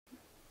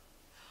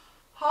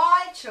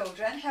Hi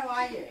children, how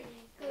are you?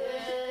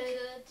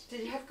 Good. Did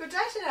you have a good day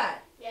today?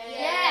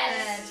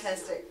 Yes.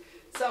 Fantastic.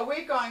 So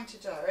we're going to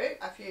do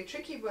a few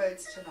tricky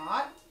words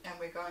tonight, and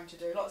we're going to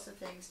do lots of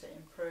things to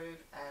improve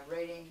our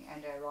reading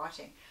and our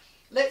writing.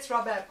 Let's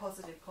rub our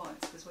positive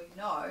points, because we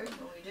know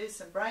when we do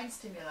some brain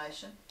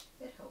stimulation,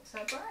 it helps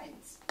our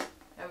brains.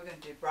 Now we're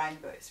going to do brain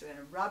boost. We're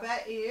going to rub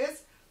our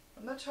ears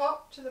from the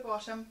top to the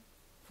bottom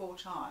 4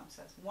 times.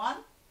 So it's 1,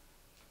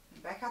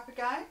 and back up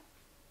again,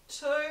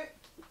 2,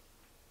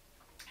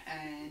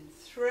 and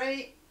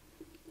 3,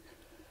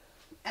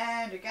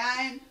 and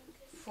again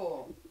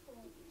 4.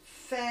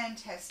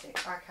 Fantastic.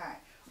 Okay.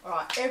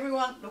 Alright,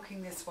 everyone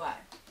looking this way.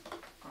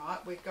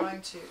 Alright, we're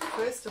going to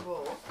first of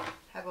all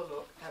have a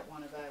look at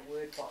one of our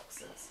word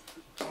boxes.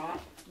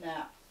 Alright,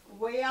 now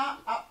we are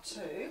up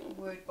to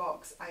word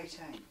box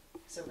 18.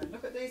 So we're going to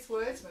look at these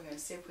words and we're going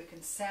to see if we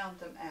can sound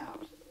them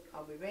out.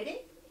 Are we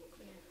ready?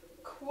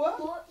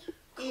 Quick.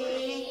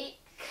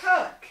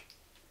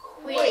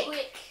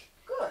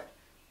 Good.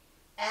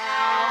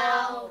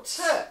 Out.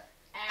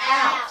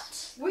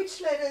 Out. Which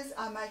letters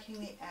are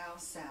making the ow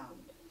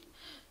sound?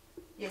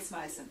 Yes,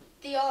 Mason.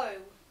 The O.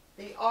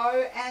 The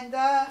O and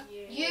the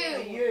U.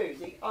 The U.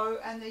 The O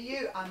and the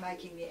U are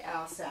making the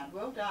ow sound.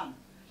 Well done.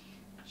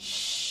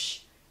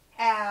 Sh.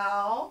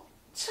 Ow.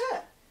 T.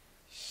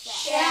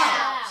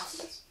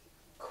 Shout.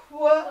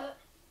 Queen.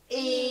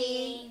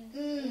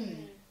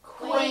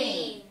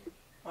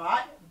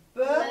 Right.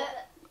 B.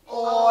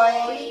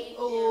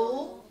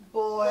 Oil.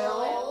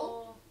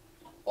 Boil.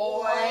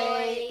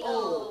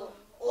 Oil.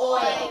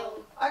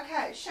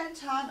 Okay,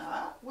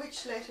 Shantana,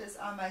 which letters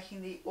are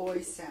making the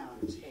oi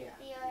sound here?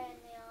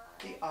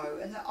 The O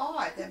and the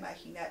I. They're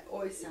making that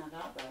oi sound,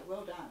 aren't they?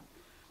 Well done.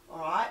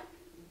 Alright.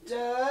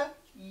 Due.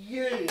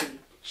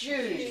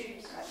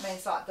 That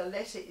means like the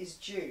letter is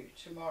due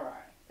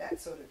tomorrow.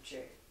 That sort of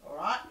due.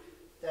 Alright?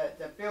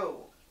 The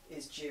bill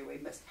is due. We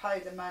must pay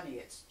the money.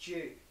 It's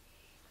due.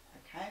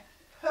 Okay.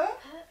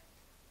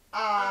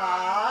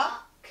 Park.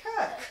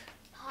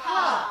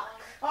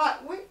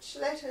 Alright, which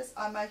letters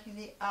are making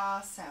the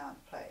R sound,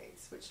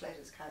 please? Which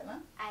letters,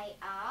 Caitlin?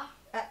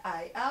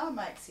 A-R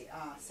makes the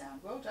R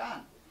sound. Well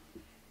done.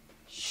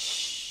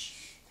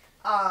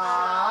 Shark.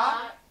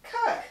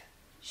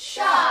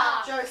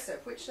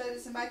 Joseph, which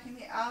letters are making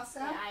the R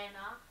sound? A and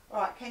R.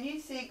 Alright, can you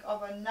think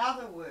of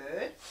another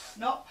word,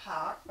 not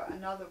park, but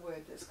another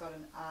word that's got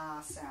an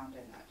R sound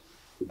in it,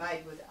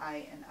 made with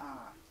A and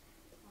R?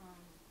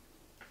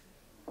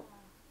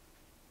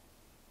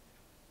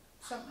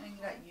 Something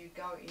that you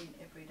go in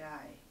every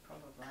day,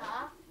 probably.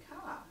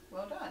 Car.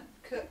 Well done.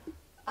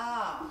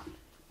 Car.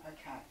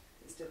 Okay,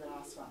 let's do the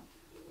last one.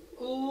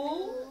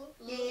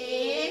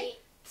 Litter.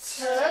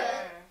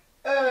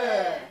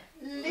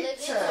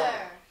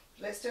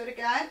 Let's do it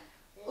again.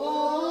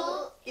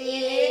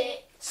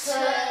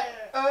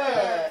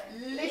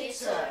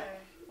 Litter.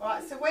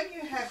 Alright, so when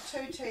you have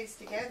 2 T's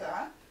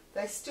together,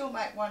 they still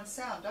make one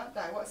sound, don't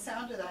they? What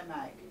sound do they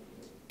make?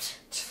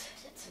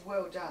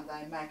 Well done,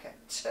 they make a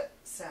T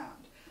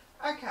sound.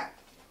 Okay,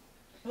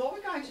 what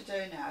we're going to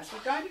do now is we're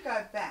going to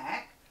go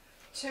back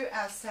to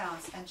our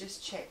sounds and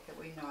just check that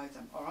we know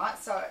them. Alright,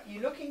 so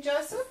you looking,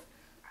 Joseph?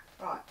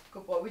 Right,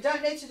 good boy. We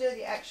don't need to do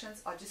the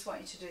actions, I just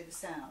want you to do the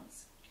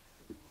sounds.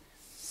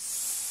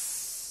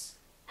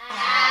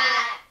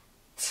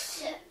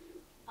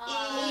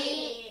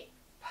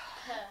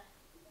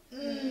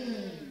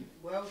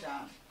 Well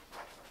done.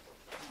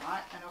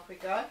 Alright, and off we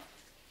go.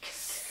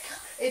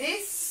 It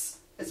is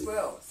as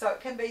well, so it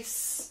can be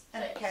S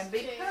and it can be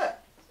P. Yeah,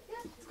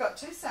 it's got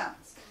 2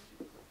 sounds.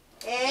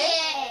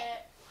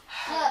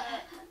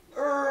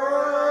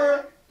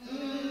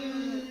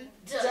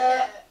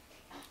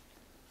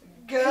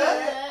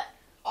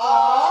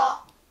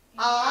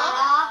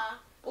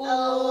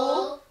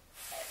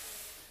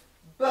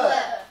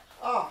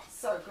 Oh,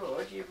 so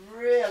good. You've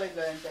really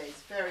learned these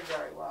very,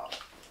 very well.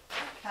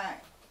 Okay.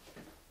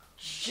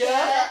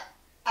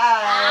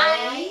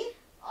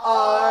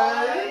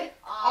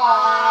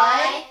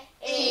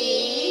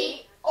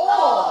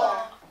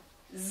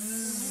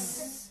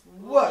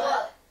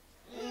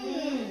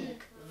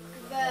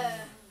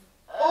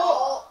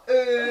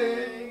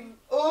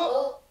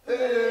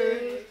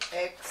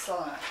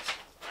 Excellent.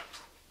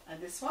 And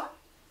this one?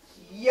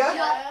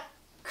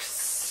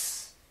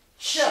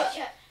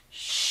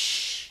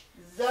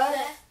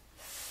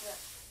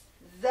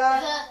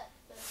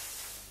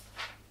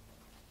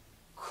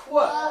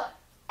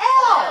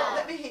 Ow!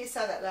 Let me hear you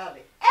say that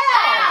loudly.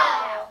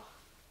 Ow!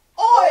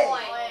 Oi!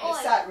 You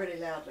say it really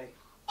loudly.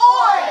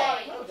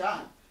 Oi! Well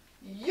done.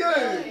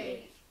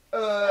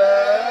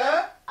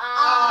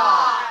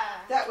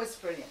 That was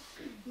brilliant.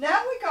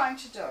 Now we're going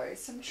to do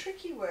some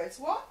tricky words.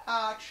 What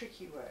are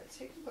tricky words?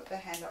 Who can put their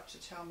hand up to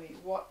tell me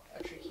what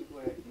a tricky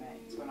word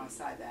means when I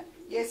say that?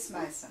 Yes,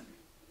 Mason.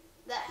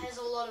 That has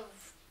a lot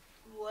of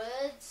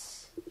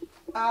words.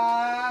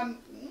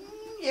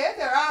 Yeah,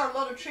 there are a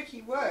lot of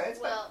tricky words.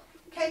 Well,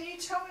 but can you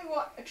tell me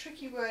what a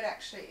tricky word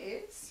actually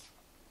is?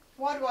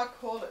 Why do I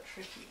call it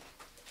tricky?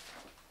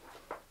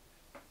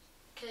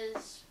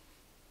 because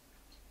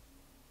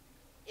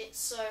it's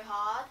so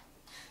hard.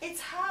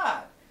 It's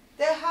hard.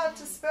 They're hard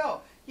to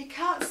spell. You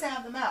can't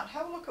sound them out.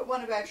 Have a look at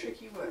one of our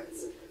tricky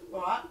words.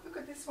 All right, look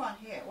at this one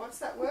here. What's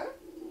that word?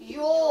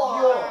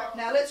 Your.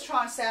 Now let's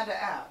try and sound it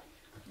out.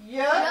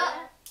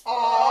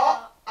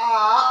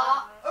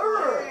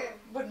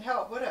 Wouldn't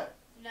help, would it?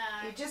 No.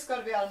 You just got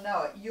to be able to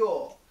know it.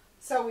 Your.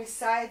 So we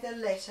say the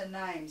letter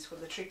names for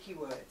the tricky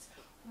words.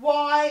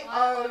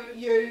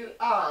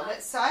 Y-O-U-R.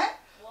 Let's say it.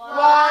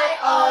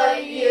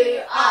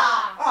 Y-O-U-R.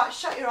 All right,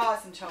 shut your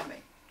eyes and tell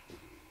me.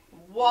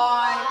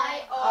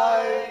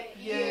 Y-O-U-R.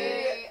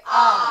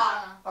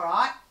 All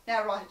right,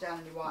 now write it down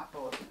on your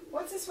whiteboard.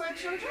 What's this word,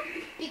 children?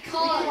 Because.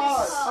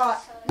 All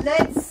right,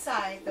 let's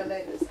say the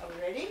letters. Are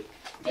we ready?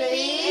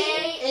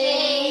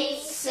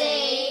 B-E-C-A-U-S-E.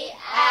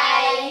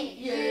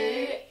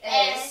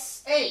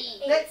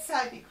 Let's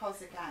say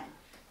because again.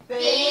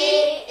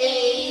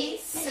 B-E-C-A-U-S-E.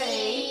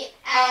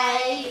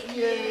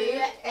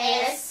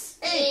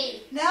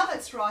 Now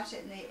let's write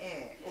it in the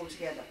air all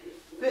together.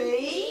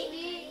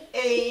 B-E-C-A-U-S-E.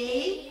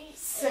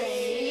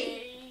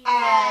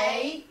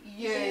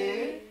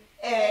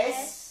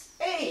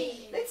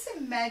 Let's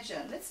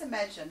imagine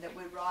that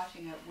we're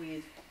writing it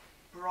with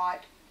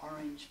bright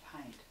orange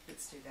paint.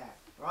 Let's do that.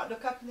 All right,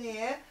 look up in the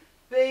air.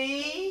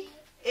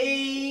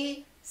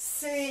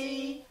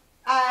 B-E-C-A-U-S-E.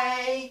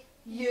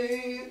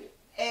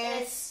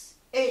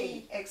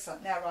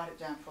 Excellent. Now write it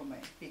down for me.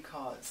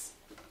 Because.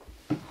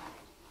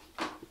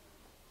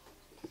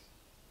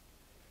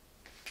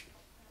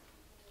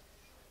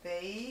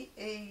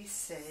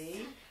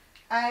 B-E-C-A-U-S-E.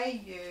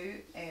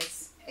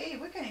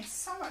 We're getting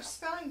so much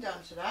spelling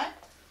done today.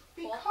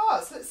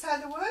 Because. Let's say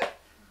the word.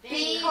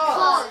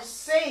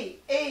 Because.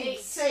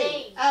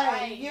 B-E-C-A-U-S-E.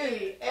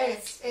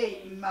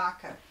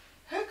 Marker.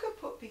 Who could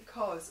put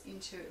because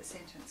into a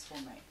sentence for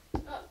me?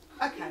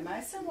 Okay,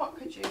 Mason, what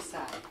could you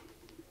say?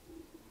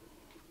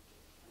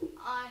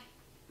 I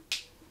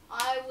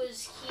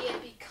was here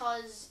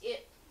because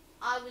it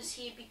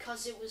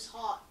was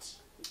hot.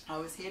 I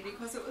was here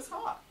because it was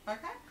hot.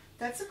 Okay,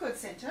 that's a good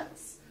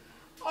sentence.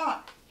 All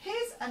right,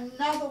 here's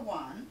another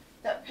one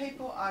that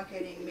people are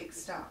getting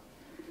mixed up.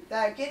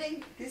 They're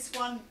getting this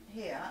one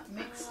here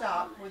mixed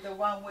up with the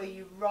one where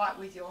you write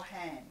with your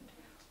hand.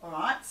 All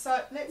right,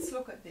 so let's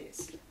look at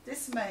this.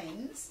 This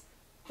means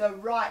the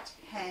right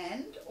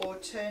hand or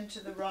turn to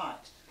the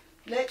right.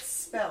 Let's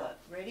spell it.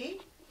 Ready?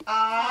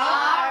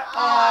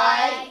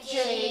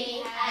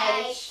 R-I-G-H-T.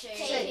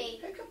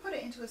 Who can put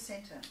it into a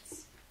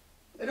sentence?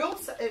 It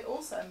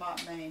also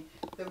might mean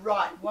the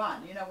right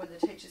one. You know, when the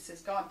teacher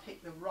says, go and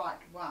pick the right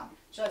one.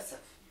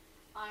 Joseph.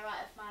 I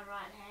write with my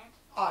right hand.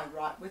 I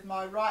write with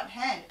my right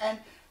hand.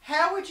 And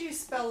how would you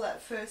spell that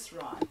first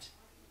right?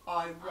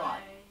 I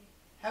write.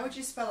 How would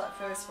you spell that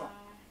first one?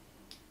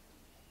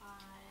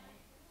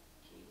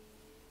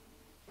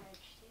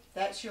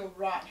 That's your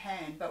right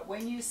hand. But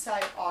when you say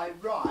I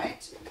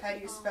write, how do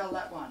you spell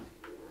that one?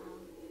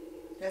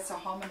 That's a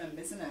homonym,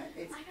 isn't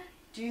it?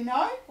 Do you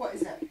know? What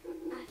is it?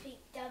 I think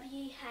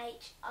W-H-I-N-E.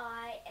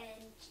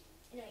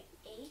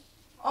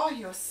 Oh,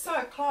 you're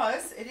so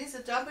close. It is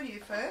a W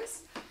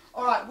first.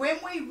 All right, when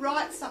we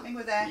write something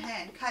with our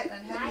hand,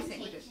 Caitlin, how do you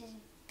think we do?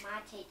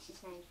 My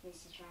teacher's name's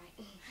Mrs.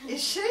 Wright.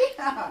 Is she?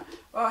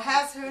 Well,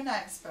 how's her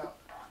name spelled?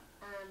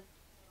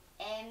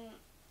 M-R-I-T-E.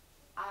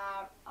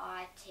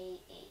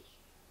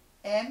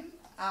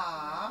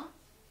 M-R...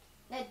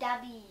 No,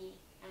 W.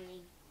 I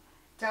mean...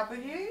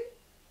 W?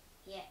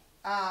 Yeah.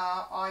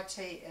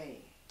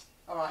 R-I-T-E.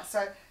 All right,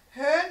 so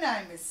her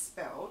name is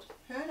spelled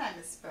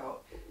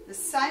the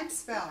same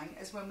spelling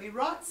as when we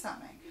write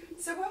something.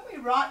 So when we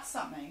write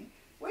something,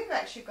 we've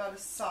actually got a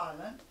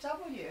silent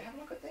W. Have a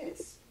look at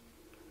this.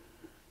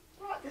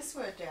 Write this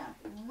word down.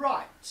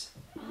 Right.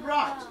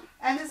 Right.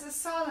 And there's a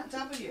silent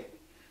W.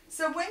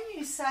 So when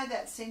you say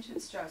that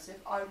sentence,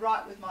 Joseph, I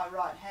write with my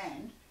right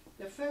hand,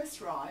 the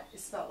first right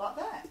is spelled like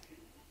that.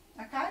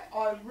 Okay?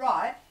 I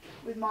write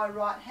with my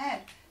right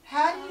hand.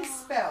 How do you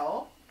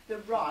spell the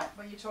right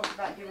when you talk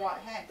about your right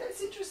hand?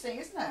 That's interesting,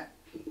 isn't it?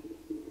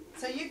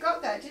 So you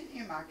got that, didn't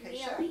you,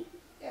 Markeisha? Really?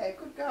 Yeah,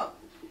 good girl.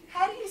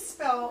 How do you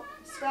spell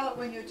it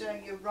when you're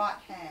doing your right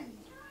hand?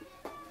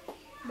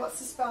 What's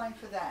the spelling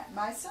for that?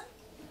 Mason?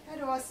 How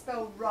do I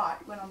spell right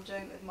when I'm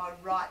doing it with my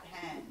right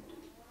hand?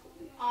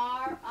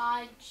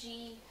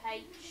 R-I-G-H-T.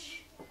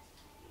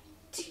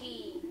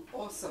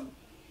 Awesome.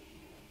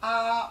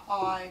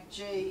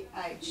 R-I-G-H-T.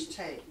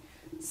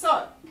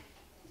 So,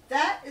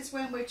 that is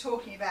when we're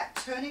talking about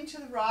turning to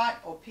the right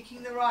or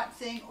picking the right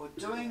thing or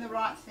doing the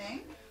right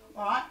thing.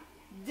 All right.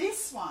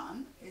 This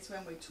one is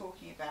when we're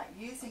talking about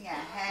using our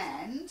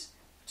hand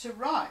to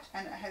write,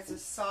 and it has a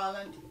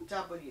silent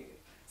W.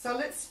 So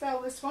let's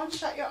spell this one.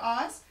 Shut your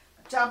eyes.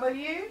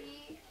 W-R-I-T-E.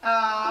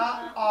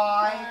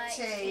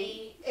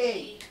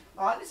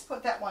 All right, let's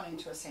put that one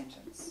into a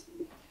sentence.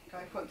 Can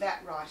we put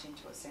that right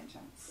into a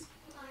sentence?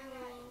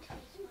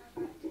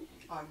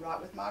 I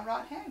write with my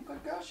right hand.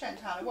 Good girl,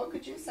 Shantana. What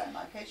could you say,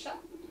 Markeisha?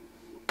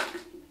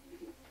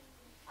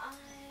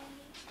 I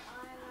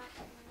write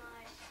with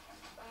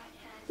my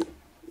right hand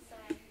so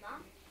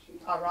much.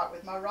 I write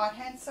with my right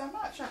hand so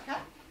much. Okay.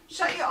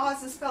 Shut your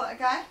eyes and spell it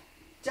again.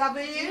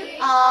 W-R-I-T-E.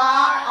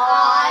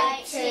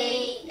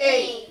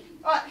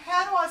 Right,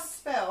 how do I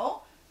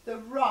spell the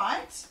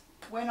right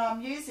when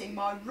I'm using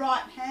my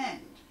right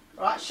hand?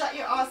 Right, shut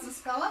your eyes and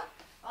spell it.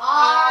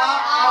 R-I-G-H-T.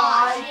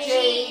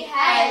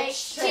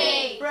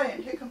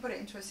 Brilliant. Who can put it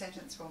into a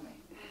sentence for me?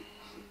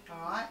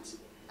 All right.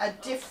 A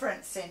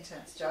different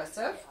sentence,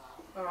 Joseph.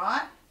 All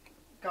right.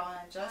 Go on,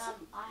 Joseph.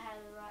 I have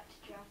the right to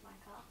drive my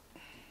car.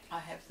 I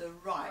have the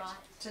right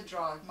to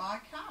drive my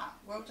car.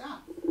 Well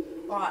done.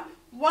 All right.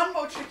 One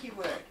more tricky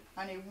word.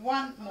 Only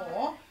one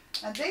more.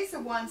 And these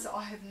are ones that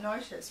I have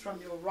noticed from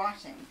your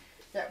writing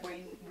that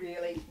we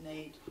really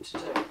need to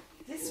do.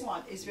 This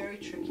one is very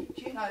tricky.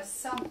 Do you know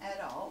some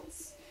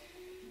adults,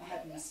 I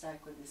had a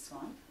mistake with this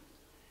one.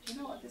 Do you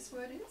know what this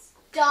word is?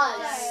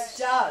 Does.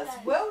 Does.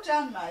 Well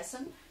done,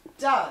 Mason.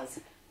 Does.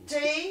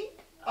 D-O-E-S.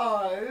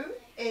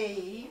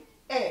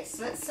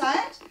 Let's say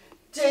it.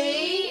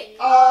 D-O-E-S.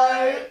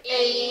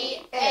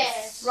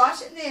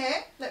 Write it in the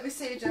air. Let me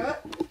see you do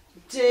it.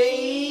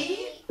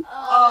 D-O-E-S.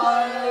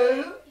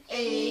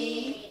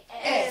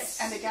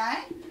 And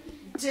again.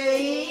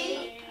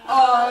 D-O-E-S.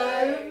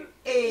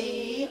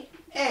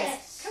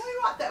 Can we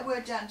write that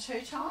word down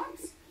 2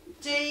 times?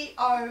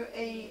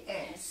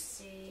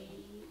 D-O-E-S.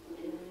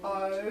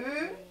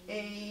 O-E-S.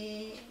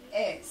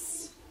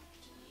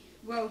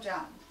 Well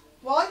done.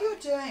 While you're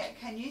doing it,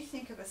 can you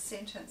think of a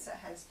sentence that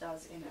has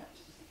does in it?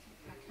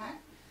 Okay?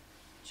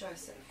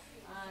 Joseph.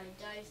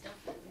 Dozed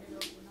off at the middle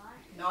of the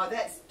night. No,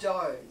 that's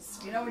doze.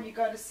 You know when you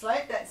go to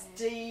sleep? That's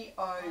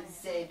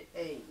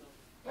D-O-Z-E.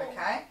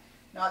 Okay?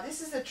 Now this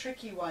is a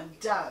tricky one.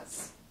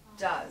 Does.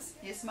 Does.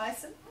 Yes,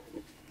 Mason?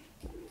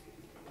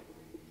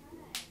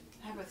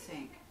 Have a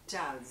think.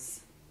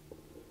 Does.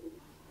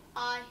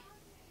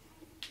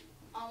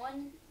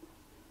 Owen.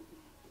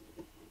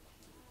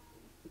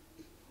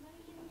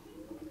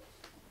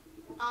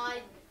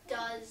 I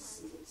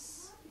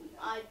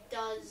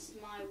does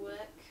my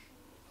work.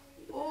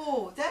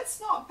 Oh, that's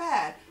not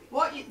bad.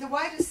 The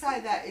way to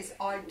say that is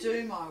I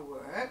do my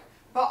work,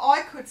 but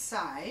I could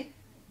say,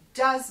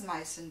 does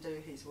Mason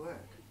do his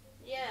work?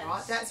 Yes.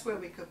 Right, that's where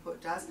we could put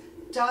does.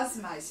 Does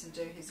Mason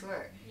do his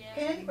work? Yeah.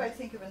 Can anybody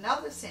think of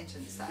another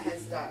sentence that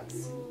has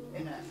does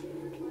in it?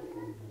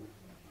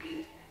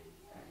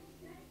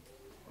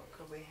 What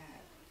could we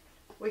have?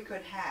 We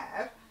could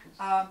have,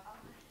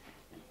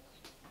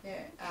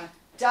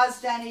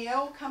 does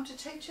Danielle come to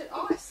teach at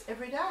ICE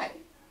every day?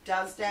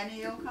 Does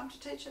Danielle come to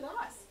teach at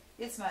ICE?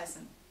 Yes,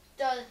 Mason.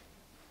 Does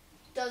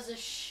a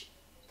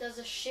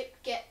ship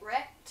get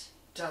wrecked?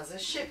 Does a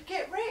ship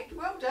get wrecked?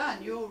 Well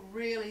done. You're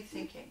really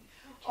thinking.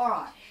 All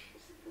right.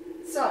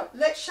 So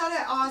let's shut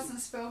our eyes and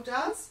spell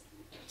does.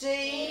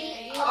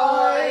 D-O-E-S.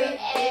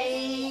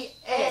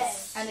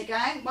 And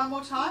again, one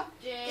more time.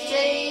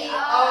 D-O-E-S.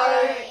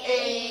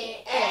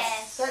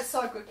 That's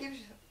so good. Give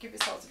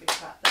yourselves a big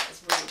clap. That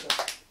was really good.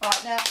 All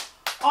right, now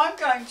I'm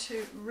going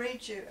to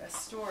read you a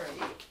story,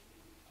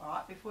 all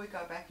right, before we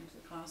go back into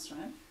the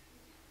classroom.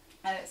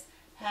 And it's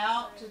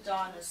How do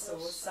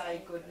Dinosaurs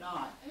Say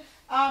Goodnight?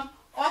 I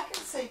can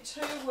see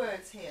 2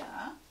 words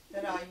here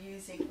that are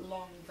using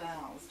long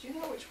vowels. Do you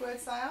know which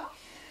words they are?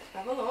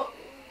 Have a look.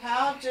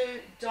 How do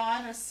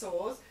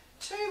dinosaurs,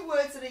 2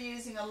 words that are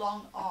using a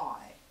long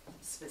I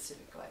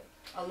specifically,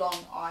 a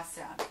long I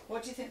sound.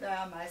 What do you think they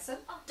are, Mason?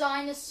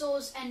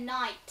 Dinosaurs and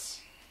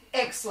night.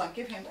 Excellent.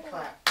 Give him a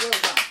clap. Well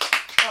done.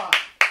 All right.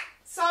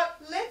 So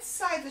let's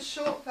say the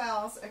short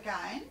vowels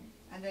again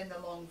and then the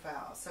long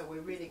vowels so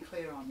we're really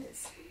clear on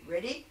this.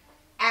 Ready?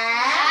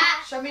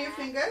 A. Show me your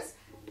fingers.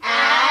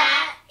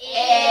 A.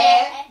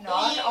 E. No,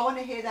 I want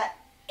to hear that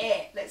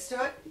E. Let's do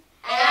it.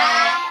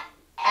 A.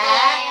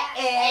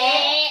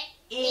 E.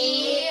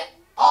 E.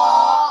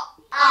 O.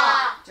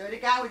 A. Do it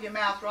again with your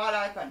mouth right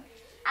open.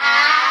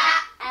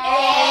 A.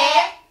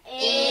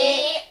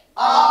 E.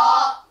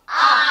 O.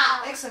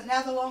 A. Excellent.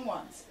 Now the long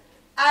ones.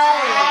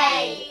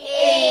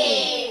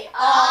 A-E-I-O-U.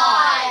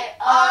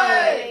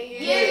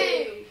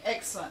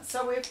 Excellent.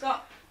 So we've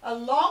got a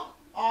long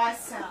I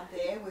sound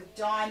there with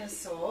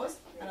dinosaurs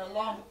and a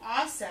long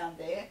I sound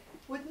there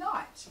with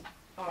night.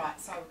 All right,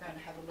 so we're going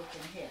to have a look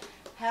in here.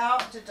 How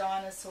do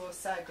dinosaurs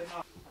say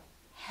goodnight?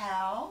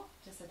 How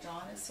does a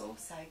dinosaur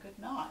say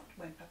goodnight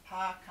when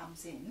Papa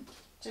comes in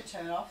to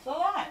turn off the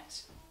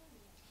light?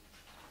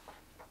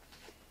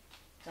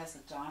 Does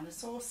a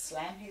dinosaur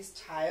slam his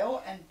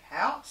tail and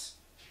pout?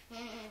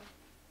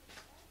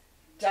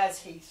 Does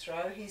he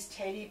throw his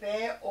teddy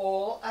bear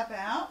all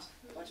about?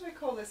 What do we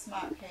call this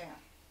mark here?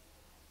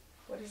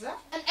 What is that?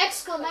 An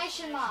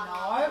exclamation mark.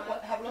 No,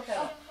 have a look at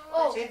it.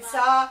 Oh, It's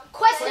a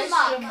question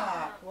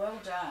mark. Well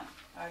done.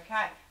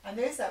 Okay, and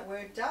there's that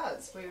word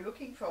does. We were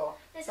looking for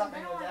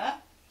something with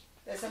that.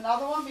 There's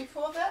another one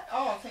before that.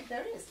 Oh, I think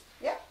there is.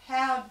 Yep.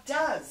 How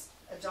does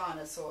a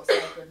dinosaur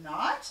say good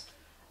night?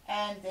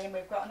 And then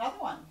we've got another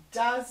one.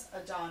 Does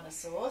a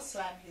dinosaur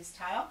slam his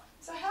tail?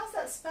 So how's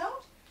that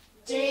spelled?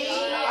 D-O-E-S.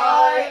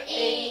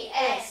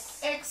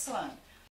 Excellent.